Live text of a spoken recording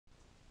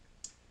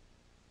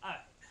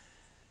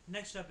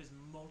Next up is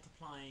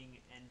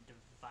multiplying and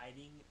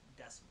dividing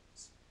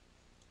decimals.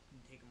 You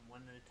take them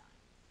one at a time.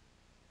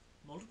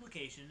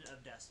 Multiplication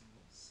of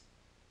decimals.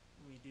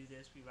 When we do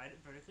this, we write it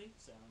vertically,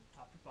 so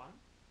top to bottom.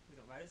 We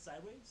don't write it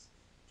sideways.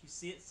 If you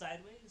see it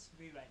sideways,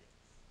 rewrite it.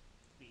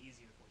 It'll be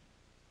easier for you.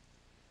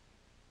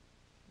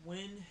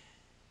 When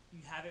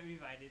you have it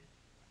rewrited,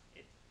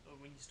 or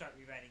when you start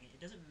rewriting it,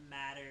 it doesn't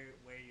matter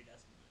where your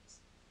decimal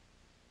is.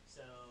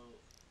 So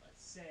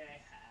let's say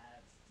I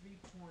have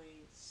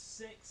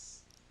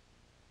 3.6,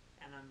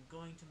 and I'm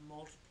going to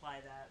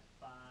multiply that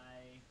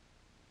by,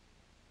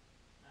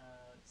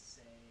 let's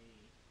say,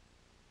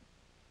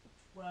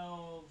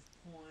 12.42.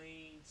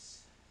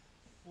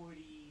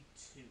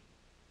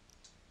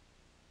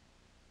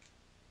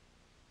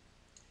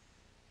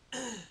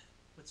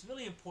 What's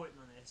really important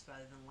on this,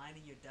 rather than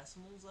lining your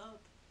decimals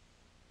up,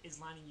 is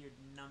lining your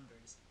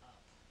numbers up.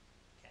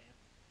 Okay.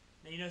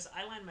 Now you notice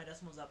I line my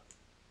decimals up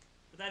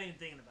without even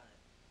thinking about it.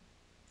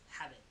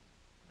 Habit.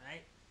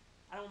 Right?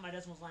 I don't want my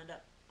decimals lined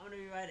up. I'm going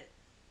to rewrite it.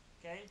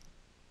 Okay?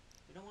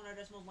 We don't want our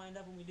decimals lined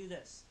up when we do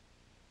this.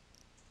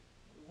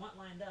 What we want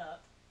lined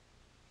up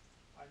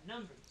are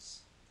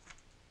numbers.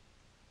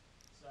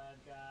 So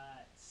I've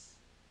got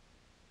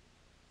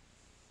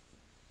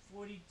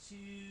 42,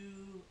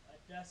 a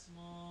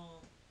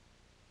decimal,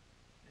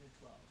 and a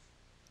 12.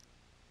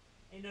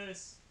 And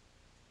notice,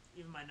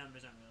 even my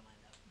numbers aren't really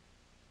lined up.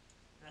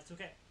 And that's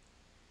okay.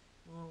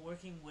 When we're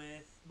working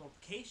with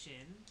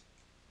multiplication,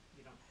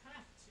 you don't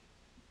have to.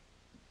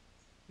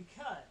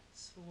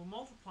 Because when we're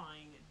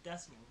multiplying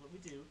decimals, what we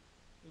do,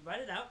 we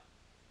write it out,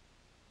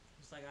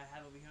 just like I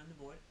have over here on the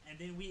board, and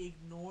then we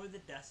ignore the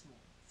decimal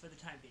for the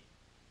time being.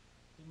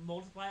 We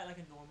multiply it like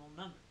a normal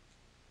number.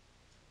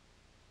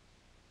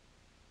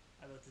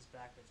 I wrote this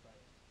backwards, by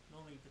the way.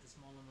 Normally you put the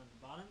small number on the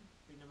bottom,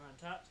 big number on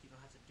top, so you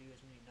don't have to do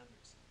as many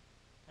numbers.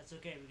 That's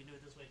okay, we can do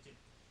it this way too.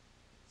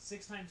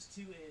 6 times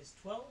 2 is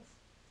 12.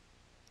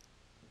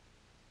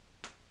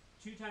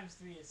 2 times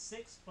 3 is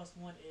 6, plus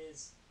 1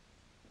 is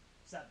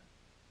 7.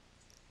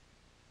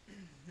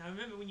 Now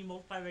remember, when you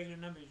multiply regular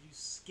numbers, you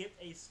skip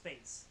a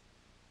space.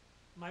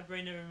 My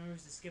brain never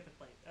remembers to skip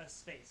a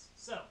space.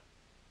 So,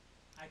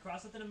 I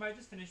cross out the number I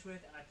just finished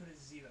with, and I put a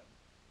 0.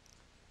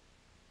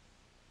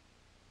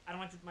 I don't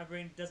like to, my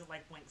brain doesn't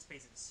like blank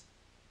spaces.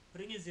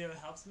 Putting a 0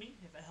 helps me.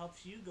 If it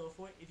helps you, go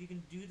for it. If you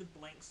can do the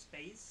blank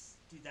space,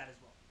 do that as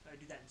well. Or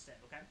do that instead,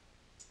 okay?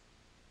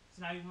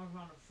 So now you're moving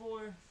on to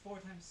 4. 4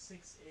 times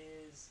 6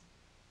 is...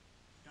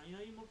 Don't you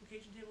know your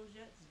multiplication tables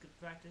yet? This is good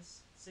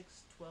practice.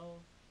 6,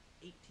 12,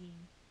 18,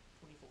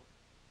 24.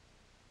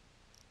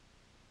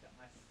 Got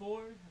my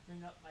 4. I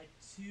bring up my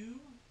 2.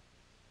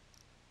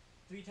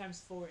 3 times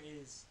 4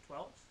 is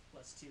 12.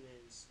 Plus 2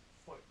 is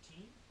 14.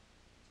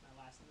 That's my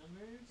last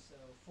number. So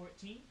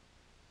 14.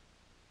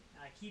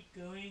 And I keep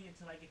going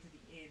until I get to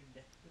the end,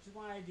 which is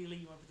why ideally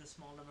you want to put the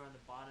small number on the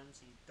bottom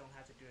so you don't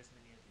have to do as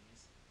many of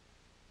these.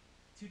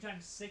 2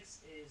 times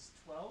 6 is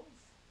 12.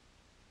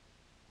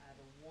 Add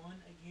a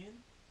 1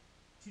 again.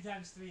 2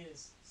 times 3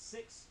 is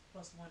 6,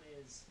 plus 1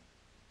 is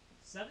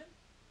 7.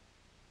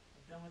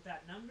 I'm done with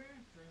that number.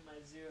 Bring my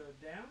 0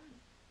 down.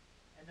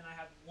 And then I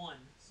have 1,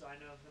 so I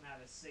know I'm going to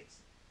have a 6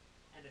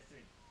 and a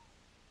 3.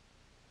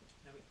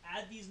 Now we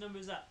add these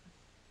numbers up,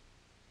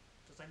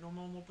 just like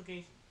normal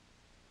multiplication.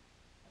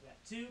 I've got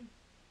 2,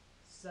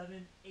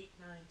 7, 8,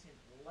 9, 10,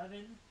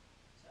 11.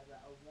 So I've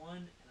got a 1,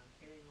 and I'm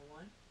carrying a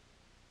 1.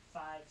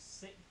 5,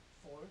 6,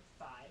 4,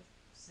 5,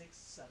 6,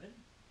 7.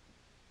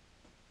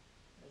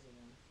 There's a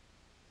 1.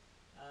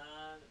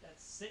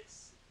 That's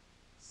 6,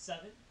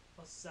 7,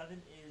 plus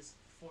 7 is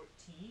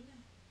 14.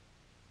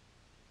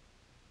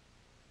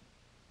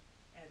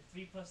 And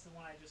 3 plus the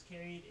 1 I just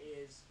carried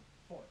is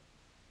 4.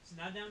 So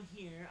now down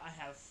here I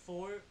have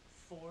 4,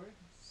 4.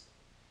 Let's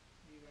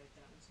rewrite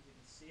that one so you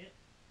can see it.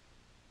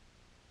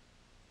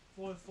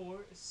 4,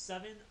 4,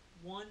 7,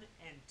 1,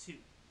 and 2.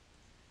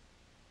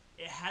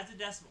 It has a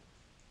decimal.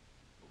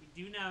 What we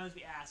do now is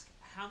we ask,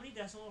 how many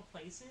decimal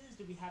places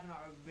do we have in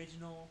our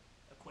original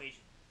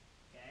equation?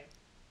 Okay?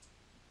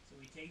 So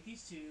we take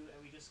these two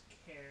and we just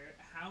care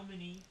how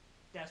many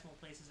decimal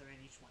places are in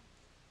each one.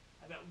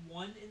 I've got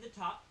 1 in the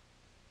top,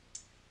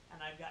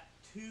 and I've got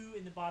 2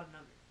 in the bottom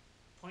number.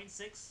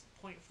 0.6,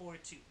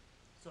 0.42.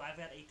 So I've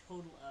got a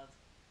total of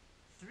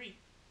 3.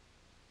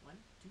 1,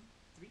 2,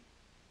 3.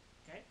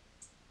 Okay?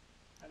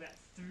 I've got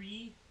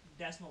 3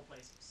 decimal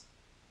places.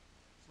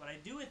 So what I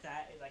do with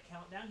that is I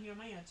count down here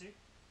my answer,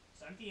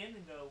 start at the end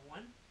and go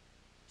 1,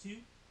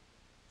 2,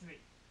 3.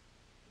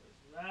 Goes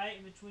right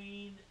in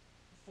between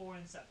 4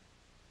 and 7.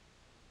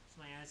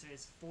 So my answer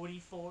is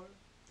 44.712.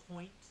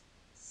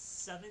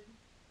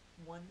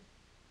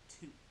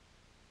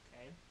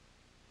 Okay?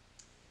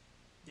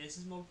 This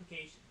is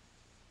multiplication.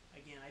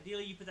 Again,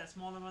 ideally you put that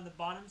small number on the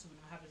bottom so we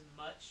don't have as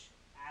much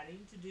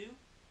adding to do.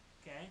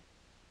 Okay?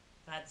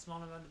 If I had the small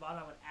number on the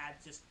bottom, I would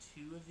add just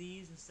 2 of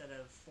these instead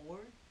of 4.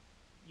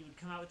 You would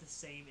come out with the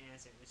same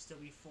answer. It would still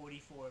be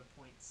 44.712.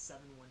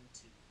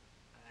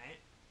 Alright?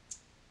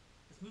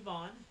 Let's move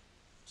on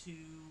to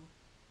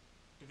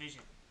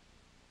division.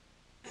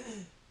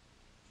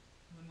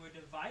 When we're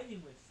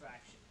dividing with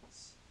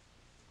fractions,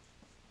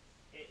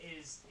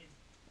 it's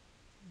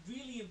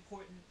really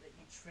important that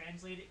you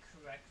translate it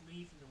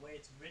correctly from the way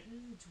it's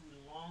written to a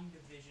long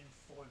division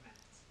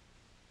format.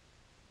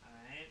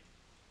 Alright?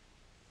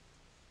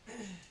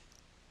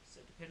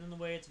 So depending on the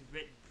way it's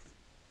written,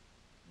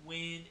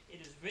 when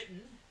it is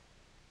written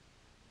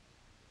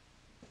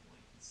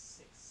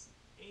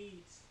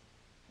 0.68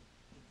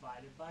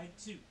 divided by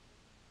 2.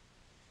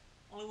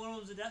 Only one of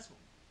them is a decimal.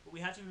 But we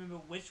have to remember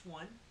which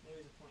one. There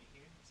is a point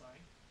here.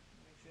 Sorry.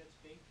 Make sure it's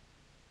big.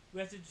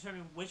 We have to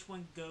determine which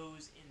one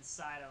goes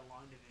inside our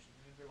long division.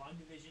 Remember, long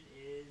division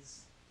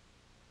is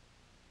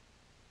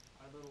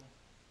our little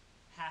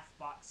half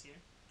box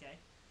here. Okay?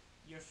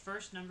 Your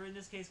first number in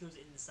this case goes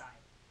inside.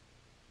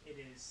 It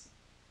is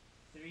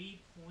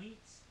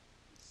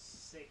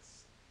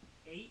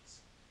 3.68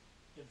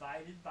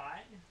 divided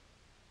by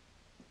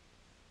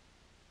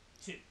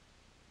 2.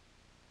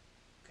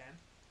 Okay?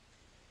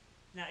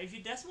 Now, if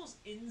your decimal's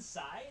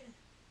inside,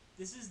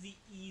 this is the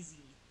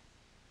easy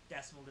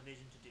decimal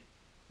division to do.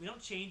 We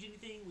don't change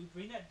anything. We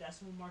bring that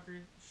decimal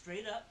marker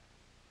straight up,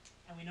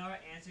 and we know our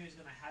answer is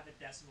going to have a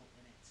decimal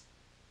in it.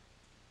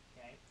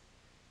 Okay?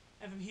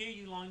 And from here,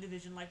 you long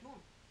division like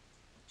normal.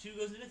 2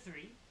 goes into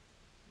 3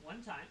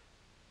 one time.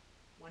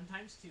 1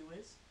 times 2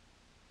 is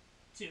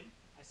 2.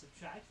 I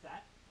subtract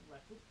that. I'm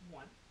left with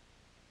 1.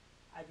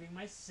 I bring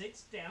my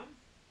 6 down,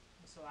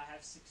 so I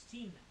have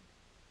 16 now.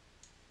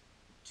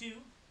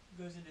 2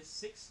 goes into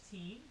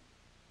 16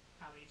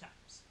 how many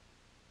times?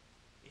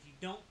 If you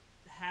don't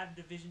have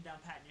division down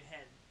pat in your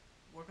head,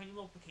 work on your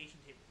multiplication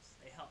tables.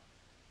 They help.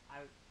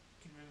 I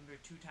can remember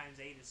 2 times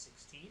 8 is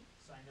 16,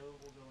 so I know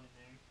it will go in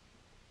there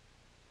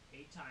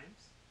 8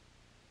 times,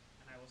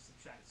 and I will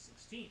subtract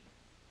 16.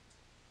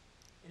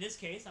 In this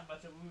case, I'm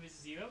about to move it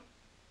 0,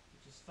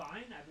 which is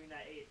fine. I bring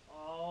that 8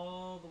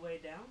 all the way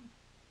down,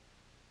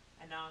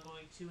 and now I'm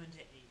going 2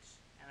 into 8.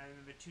 And I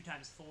remember 2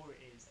 times 4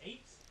 is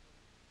 8.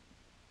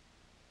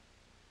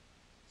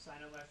 So I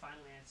know my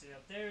final answer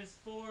up there is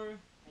 4,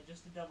 and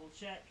just to double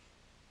check,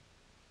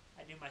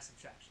 I do my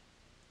subtraction.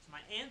 So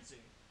my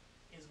answer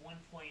is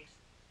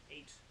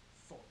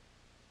 1.84.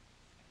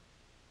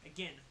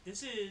 Again,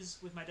 this is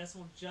with my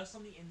decimal just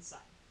on the inside.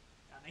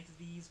 That makes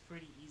these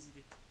pretty easy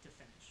to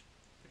finish.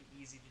 Pretty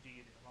easy to do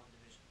your long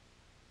division.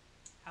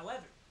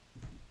 However,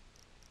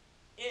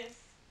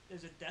 if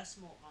there's a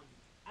decimal on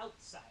the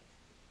outside,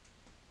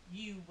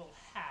 you will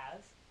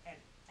have an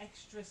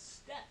extra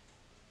step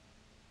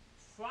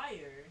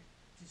prior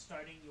to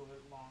starting your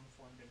long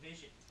form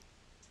division.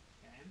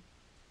 Okay?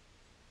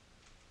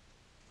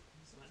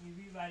 So let me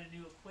rewrite a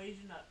new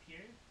equation up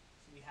here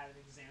so we have an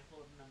example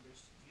of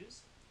numbers to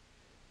use.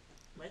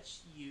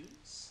 Let's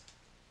use,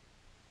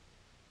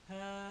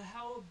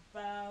 how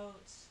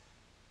about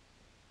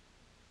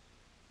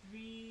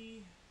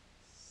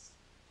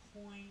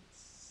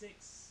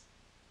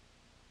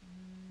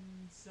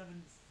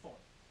 3.674?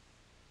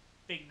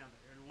 Big number,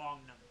 or long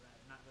number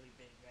rather, not really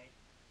big, right?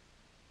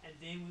 And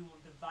then we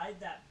will divide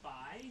that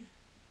by,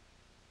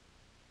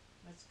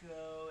 let's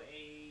go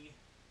a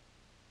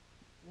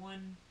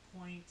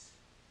 1.12.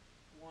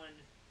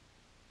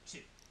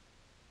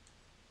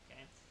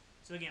 Okay,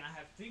 so again, I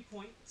have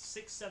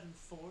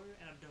 3.674,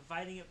 and I'm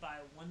dividing it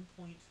by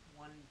 1.12.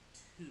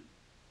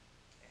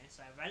 Okay,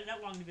 so I write it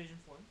out long division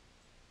form.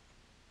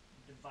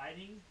 I'm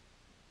dividing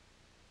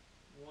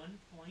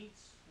 1.12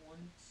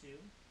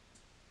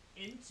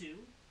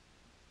 into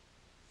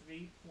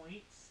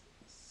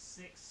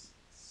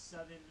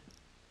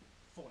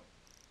 3.674.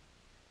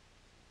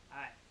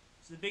 Alright,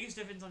 so the biggest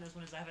difference on this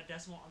one is I have a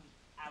decimal on the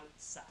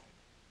outside.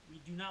 We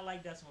do not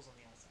like decimals on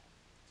the outside,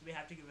 so we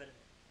have to get rid of it.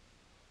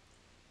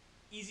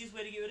 Easiest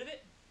way to get rid of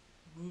it,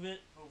 move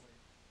it over.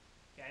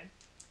 Okay?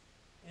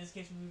 In this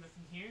case, we move it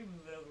from here,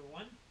 move it over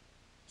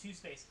 2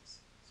 spaces.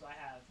 So I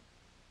have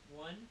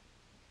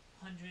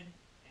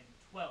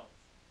 112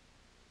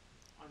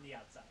 on the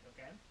outside,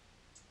 okay?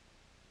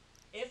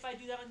 If I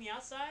do that on the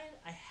outside,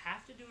 I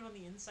have to do it on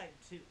the inside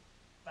too,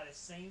 by the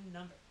same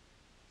number.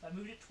 So I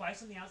moved it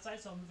twice on the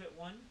outside, so I'll move it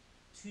 1,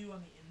 2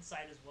 on the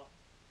inside as well.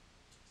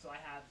 So I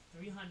have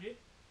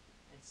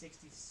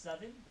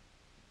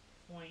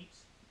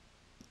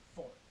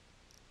 367.4.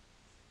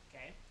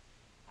 Okay?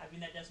 I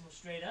bring that decimal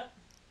straight up.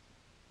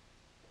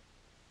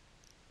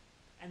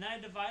 And then I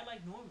divide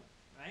like normal,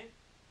 right?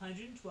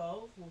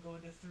 112 will go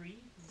into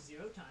 3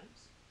 0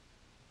 times.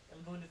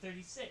 It'll go into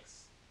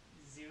 36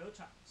 0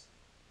 times.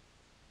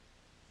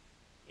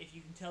 If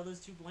you can tell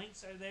those 2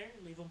 blanks are there,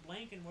 leave them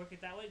blank and work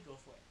it that way, go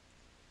for it.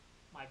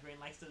 My brain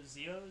likes those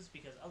zeros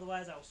because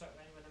otherwise I will start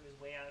writing my numbers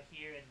way out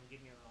here and it will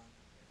give me a wrong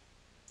number.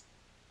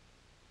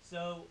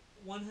 So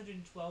 112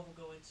 will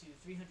go into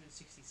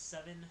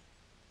 367.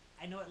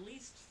 I know at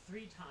least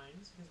 3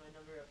 times because my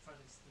number up front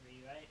is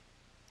 3, right?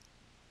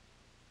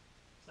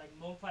 So I can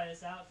multiply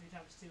this out. 3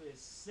 times 2 is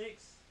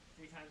 6.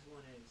 3 times 1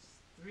 is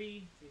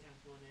 3. 3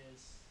 times 1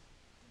 is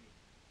 3.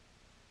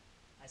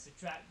 I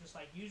subtract just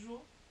like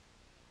usual.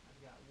 I've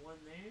got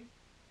 1 there,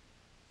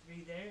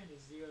 3 there, and a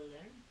 0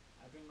 there.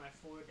 I bring my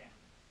 4 down.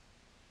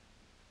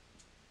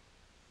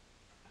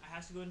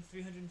 has to go into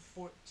 314.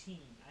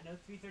 I know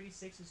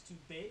 336 is too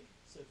big,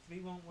 so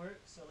 3 won't work,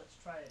 so let's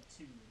try a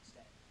 2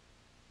 instead.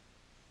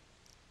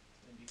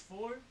 It's going to be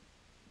 4.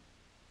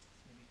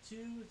 It's going to be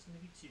 2. It's going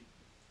to be 2.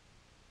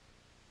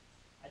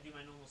 I do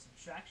my normal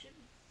subtraction.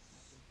 I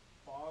have to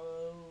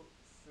borrow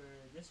for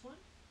this one.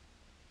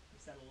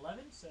 It's at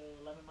 11, so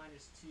 11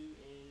 minus 2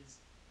 is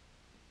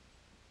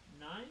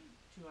 9.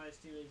 2 minus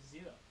 2 is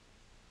 0.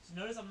 So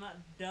notice I'm not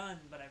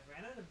done, but I've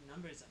ran out of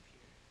numbers up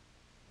here,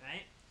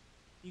 right?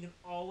 You can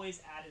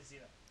always add a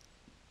 0.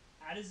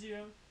 Add a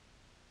 0,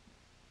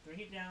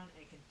 bring it down,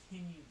 and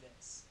continue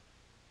this.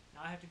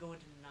 Now I have to go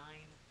into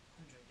 900.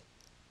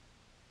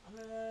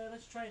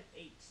 Let's try an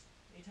 8.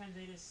 8 times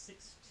 8 is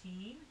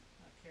 16.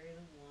 I'll carry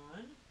the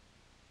 1,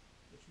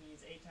 which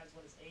means 8 times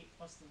 1 is 8,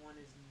 plus the 1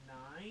 is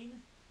 9,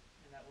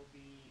 and that will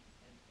be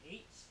an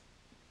 8.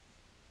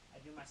 I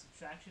do my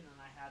subtraction,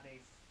 and I have a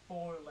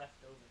 4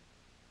 left over.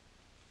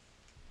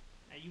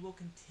 Now you will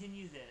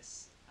continue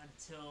this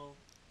until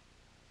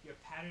your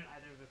pattern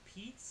either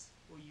repeats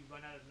or you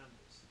run out of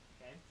numbers,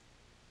 okay?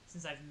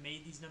 Since I've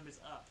made these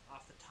numbers up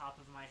off the top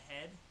of my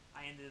head,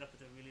 I ended up with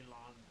a really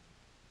long one.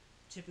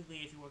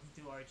 Typically, if you're working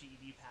through our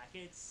GED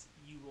packets,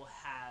 you will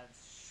have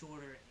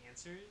shorter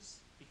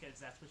answers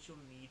because that's what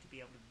you'll need to be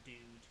able to do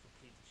to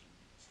complete the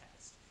GED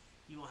test.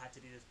 You won't have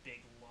to do this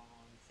big,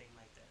 long thing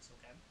like this,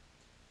 okay?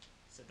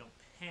 So don't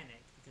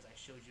panic because I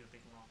showed you a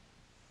big, long one.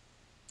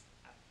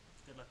 Alright,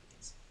 good luck,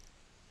 kids.